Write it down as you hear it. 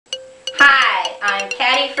I'm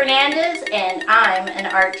Patty Fernandez and I'm an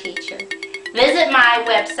art teacher. Visit my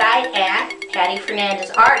website at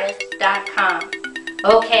pattyfernandezartist.com.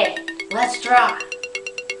 Okay, let's draw.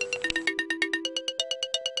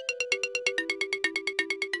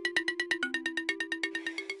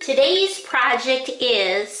 Today's project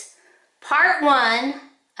is part 1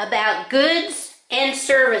 about goods and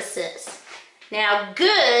services. Now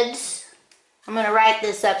goods, I'm going to write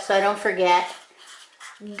this up so I don't forget.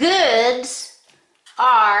 Goods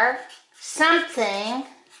are something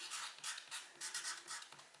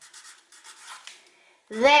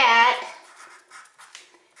that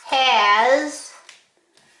has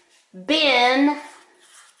been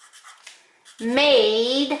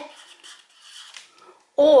made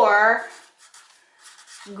or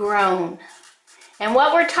grown. And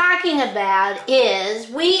what we're talking about is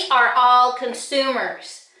we are all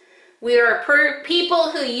consumers. We are people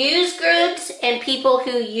who use goods and people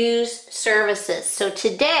who use services. So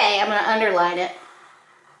today, I'm going to underline it.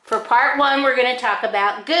 For part 1, we're going to talk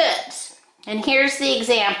about goods. And here's the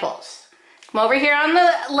examples. Come over here on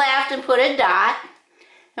the left and put a dot.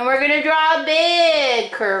 And we're going to draw a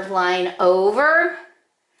big curved line over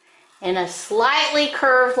and a slightly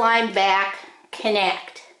curved line back,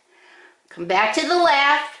 connect. Come back to the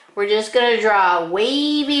left. We're just going to draw a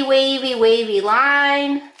wavy, wavy, wavy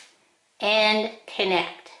line and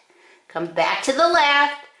connect. Come back to the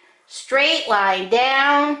left, straight line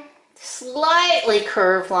down, slightly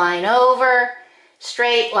curved line over,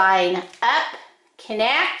 straight line up,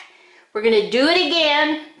 connect. We're going to do it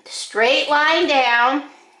again, straight line down,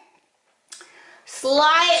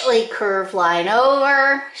 slightly curved line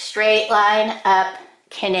over, straight line up,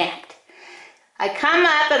 connect. I come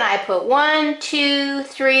up and I put 1, 2,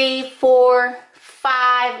 3, 4,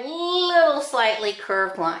 5 little slightly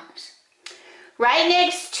curved lines. Right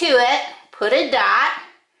next to it, put a dot.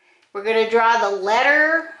 We're going to draw the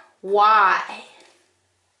letter Y.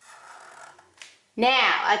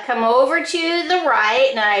 Now, I come over to the right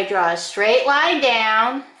and I draw a straight line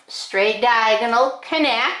down, straight diagonal,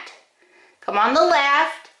 connect. Come on the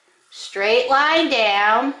left, straight line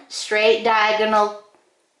down, straight diagonal,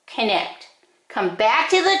 connect. Come back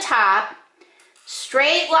to the top,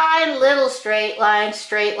 straight line, little straight line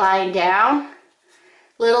down,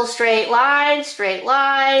 little straight line, down, straight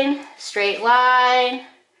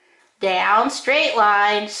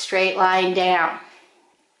line down.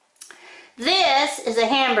 This is a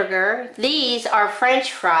hamburger. These are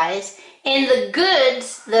French fries. And the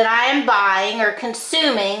goods that I am buying or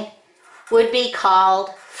consuming would be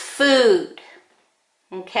called food.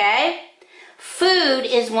 Okay? Food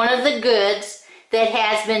is one of the goods that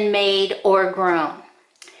has been made or grown.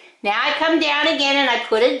 Now I come down again and I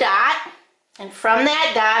put a dot. And from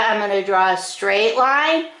that dot, I'm going to draw a straight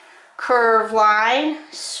line, curved line,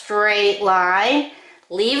 straight line.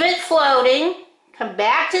 Leave it floating. Come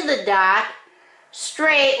back to the dot.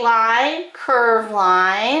 Straight line, curved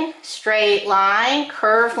line, straight line,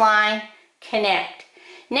 curved line, connect.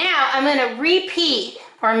 Now I'm going to repeat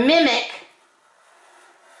or mimic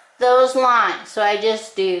those lines. So I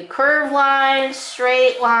just do curved line,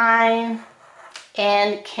 straight line,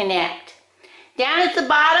 and connect. Down at the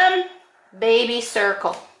bottom, baby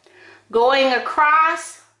circle. Going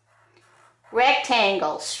across,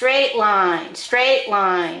 rectangle, straight line, straight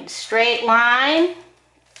line, straight line.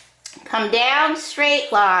 Come down, straight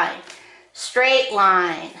line, straight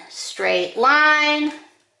line, straight line,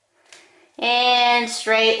 and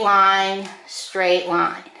straight line, straight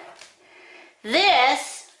line.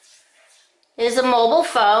 This is a mobile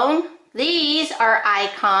phone. These are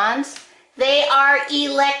icons. They are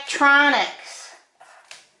electronics.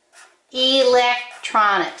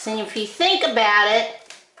 Electronics. And if you think about it,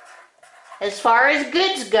 as far as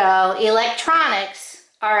goods go, electronics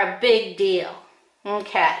are a big deal.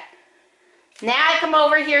 Okay. Now I come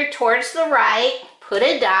over here towards the right, put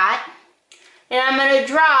a dot, and I'm going to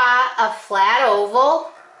draw a flat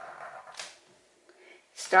oval.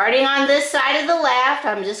 Starting on this side of the left,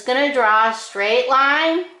 I'm just going to draw a straight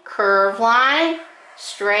line, curved line,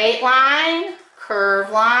 straight line,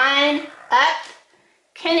 curved line, up,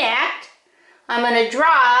 connect. I'm going to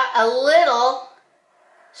draw a little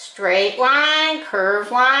straight line,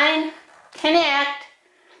 curved line, connect.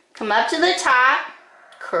 Come up to the top,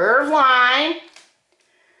 curved line,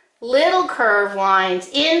 little curved lines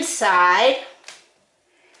inside,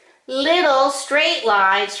 little straight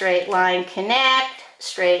line, connect,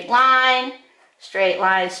 straight line,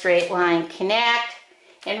 connect.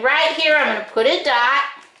 And right here I'm going to put a dot,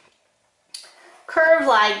 curved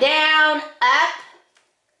line down, up,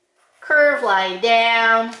 curved line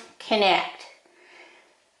down, connect.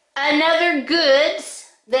 Another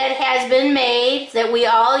goods that has been made that we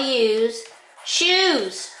all use: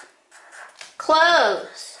 shoes,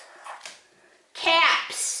 clothes,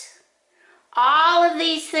 caps. All of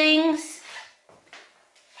these things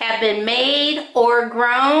have been made or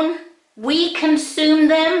grown. We consume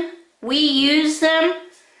them. We use them.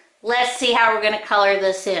 Let's see how we're going to color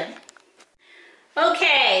this in.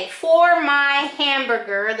 Okay, for my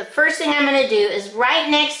hamburger, the first thing I'm going to do is right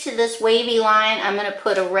next to this wavy line, I'm going to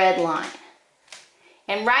put a red line.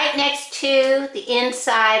 And right next to the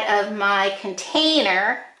inside of my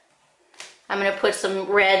container, I'm going to put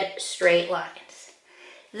some red straight lines.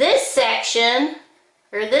 This section,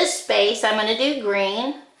 or this space, I'm going to do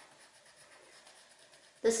green.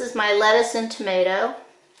 This is my lettuce and tomato.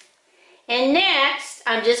 And next,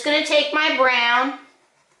 I'm just going to take my brown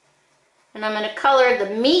and I'm going to color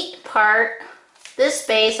the meat part, this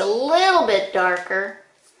space, a little bit darker,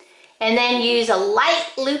 and then use a light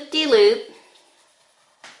loop-de-loop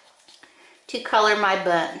to color my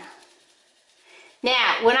bun.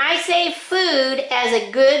 Now, when I say food as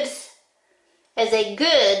a goods,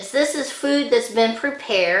 this is food that's been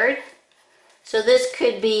prepared. So this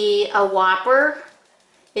could be a Whopper.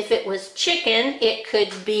 If it was chicken, it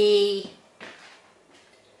could be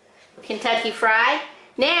Kentucky Fried.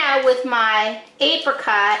 Now with my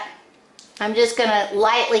apricot, I'm just going to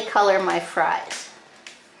lightly color my fries.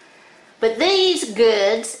 But these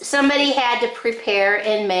goods, somebody had to prepare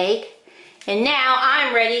and make, and now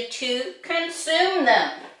I'm ready to consume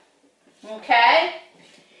them. Okay?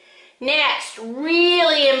 Next,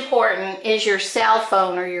 really important is your cell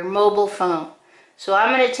phone or your mobile phone. So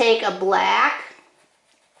I'm going to take a black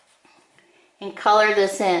and color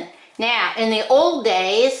this in. Now, in the old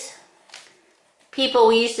days,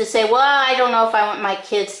 people used to say, well, I don't know if I want my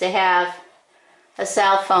kids to have a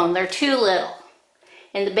cell phone. They're too little.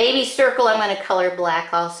 In the baby circle, I'm going to color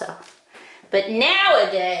black also. But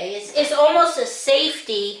nowadays, it's almost a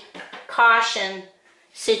safety caution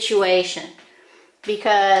situation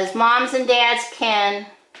because moms and dads can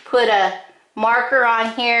put a marker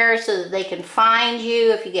on here so that they can find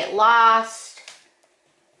you if you get lost.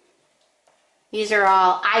 These are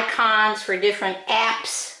all icons for different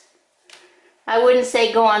apps. I wouldn't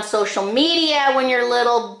say go on social media when you're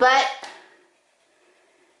little, but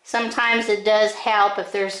sometimes it does help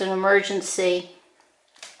if there's an emergency.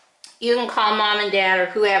 You can call mom and dad or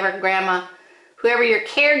whoever, grandma, whoever your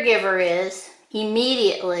caregiver is,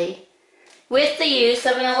 immediately with the use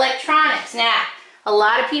of an electronics. Now, a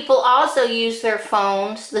lot of people also use their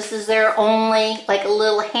phones. This is their only, like a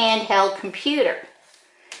little handheld computer.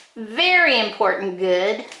 Very important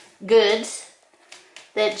goods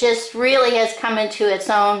that just really has come into its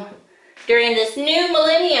own during this new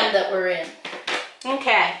millennium that we're in.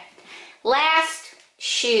 Okay, last,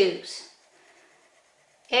 shoes.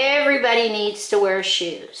 Everybody needs to wear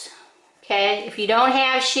shoes. Okay, if you don't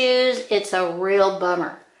have shoes, it's a real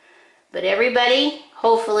bummer. But everybody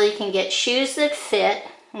hopefully can get shoes that fit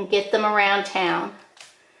and get them around town.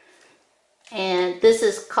 And this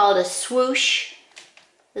is called a swoosh.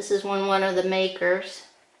 This is one of the makers.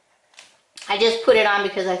 I just put it on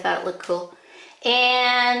because I thought it looked cool.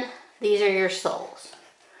 And these are your soles.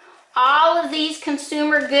 All of these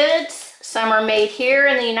consumer goods, some are made here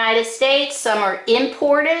in the United States, some are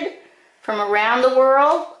imported from around the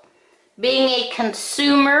world. Being a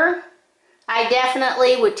consumer, I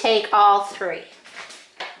definitely would take all three.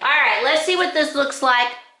 Alright, let's see what this looks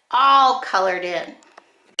like all colored in.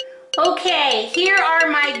 Okay, here are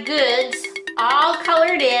my goods all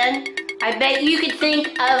colored in. I bet you could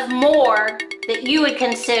think of more that you would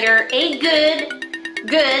consider a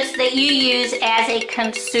goods that you use as a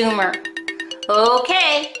consumer.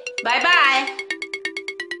 Okay, bye-bye.